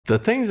The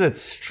things that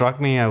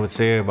struck me, I would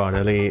say, about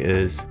Ellie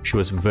is she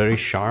was very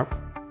sharp,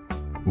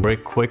 very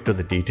quick to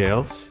the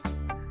details,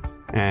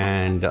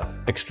 and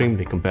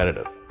extremely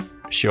competitive.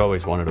 She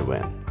always wanted to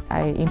win.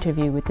 I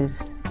interviewed with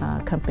this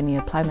company,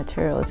 Applied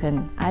Materials,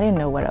 and I didn't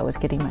know what I was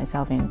getting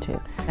myself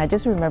into. I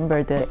just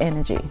remember the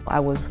energy. I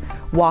was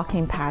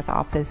walking past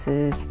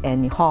offices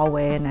and the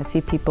hallway, and I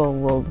see people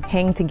will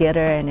hang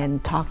together and then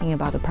talking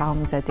about the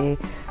problems that they're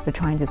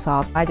trying to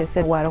solve. I just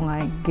said, why don't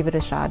I give it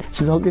a shot?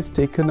 She's always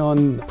taken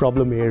on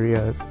problem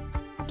areas.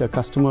 If a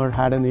customer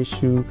had an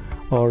issue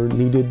or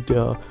needed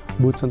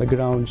boots on the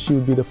ground, she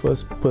would be the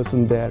first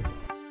person there.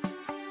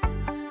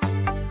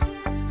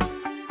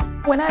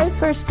 When I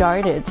first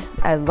started,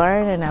 I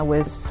learned and I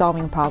was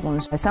solving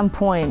problems. At some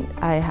point,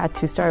 I had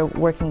to start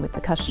working with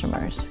the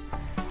customers,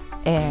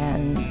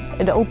 and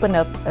it opened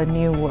up a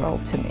new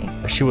world to me.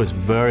 She was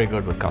very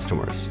good with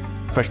customers,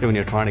 especially when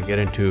you're trying to get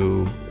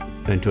into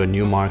a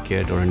new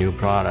market or a new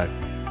product.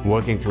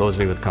 Working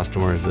closely with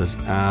customers is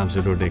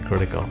absolutely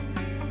critical.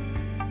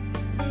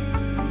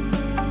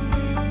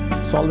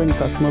 Solving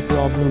customer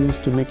problems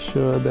to make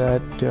sure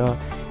that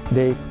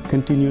they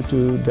continue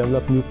to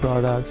develop new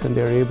products and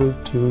they're able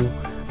to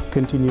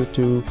continue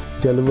to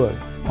deliver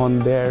on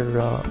their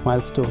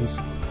milestones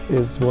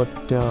is what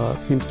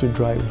seems to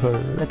drive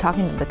her.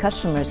 Talking to the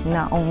customers,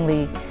 not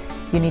only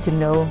you need to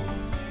know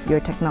your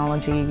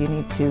technology, you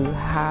need to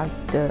have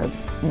the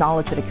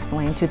knowledge to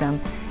explain to them,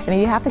 and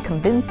you have to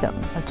convince them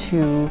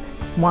to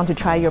want to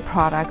try your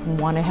product,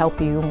 want to help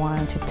you,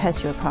 want to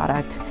test your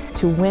product.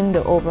 To win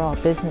the overall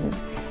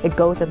business, it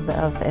goes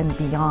above and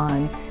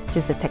beyond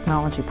just the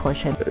technology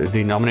portion.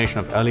 The nomination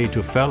of Ellie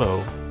to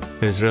Fellow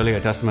is really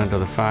a testament to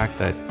the fact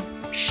that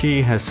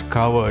she has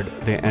covered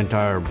the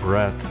entire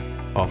breadth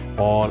of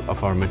all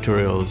of our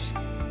materials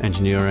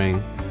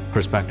engineering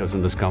perspectives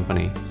in this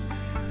company.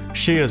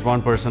 She is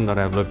one person that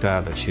I've looked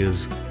at that she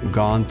has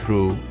gone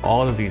through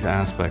all of these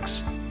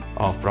aspects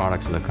of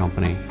products in the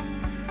company,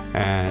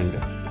 and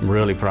I'm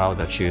really proud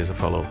that she is a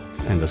fellow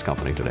in this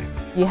company today.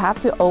 You have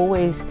to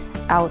always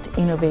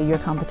out-innovate your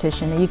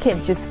competition, and you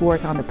can't just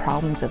work on the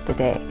problems of the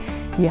day.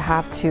 You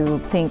have to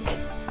think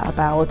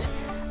about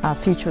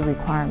future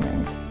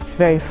requirements. It's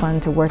very fun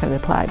to work at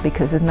Applied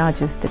because it's not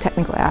just the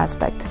technical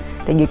aspect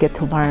that you get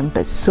to learn,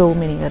 but so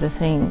many other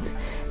things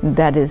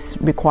that is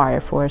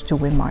required for us to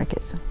win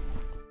markets.